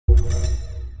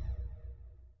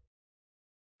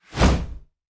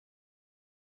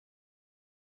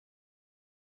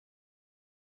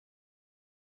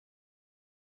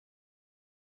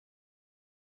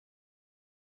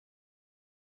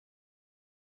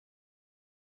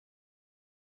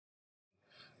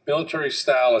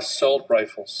military-style assault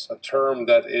rifles, a term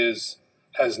that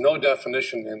has no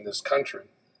definition in this country.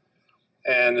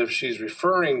 And if she's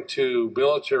referring to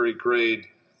military-grade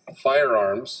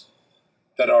firearms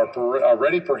that are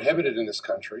already prohibited in this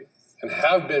country and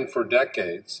have been for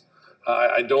decades,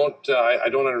 I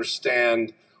don't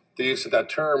understand the use of that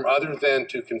term other than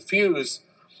to confuse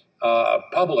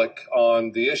public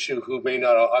on the issue who may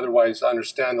not otherwise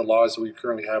understand the laws that we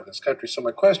currently have in this country. So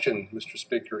my question, Mr.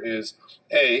 Speaker, is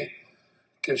A,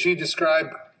 can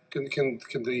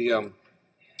the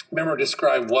member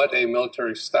describe what a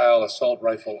military-style assault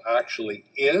rifle actually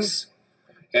is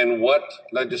and what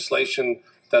legislation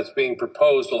that's being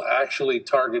proposed will actually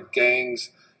target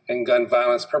gangs and gun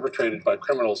violence perpetrated by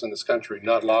criminals in this country,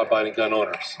 not law-abiding gun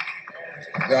owners?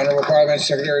 The Honourable Parliamentary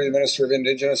Secretary to the Minister of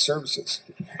Indigenous Services.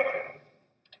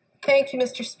 Thank you,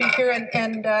 Mr. Speaker,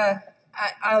 and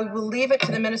I will leave it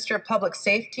to the Minister of Public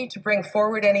Safety to bring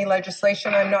forward any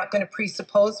legislation. I'm not going to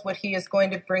presuppose what he is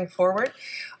going to bring forward.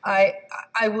 I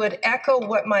would echo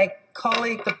what my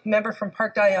colleague, the member from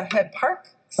Parkdale Head Park,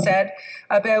 said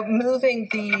about moving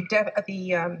to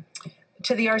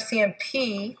the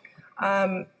RCMP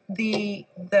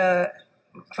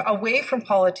away from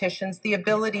politicians the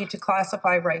ability to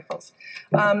classify rifles.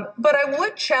 But I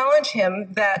would challenge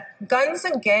him that guns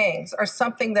and gangs are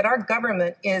something that our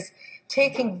government is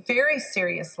taking very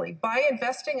seriously by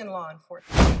investing in law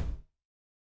enforcement.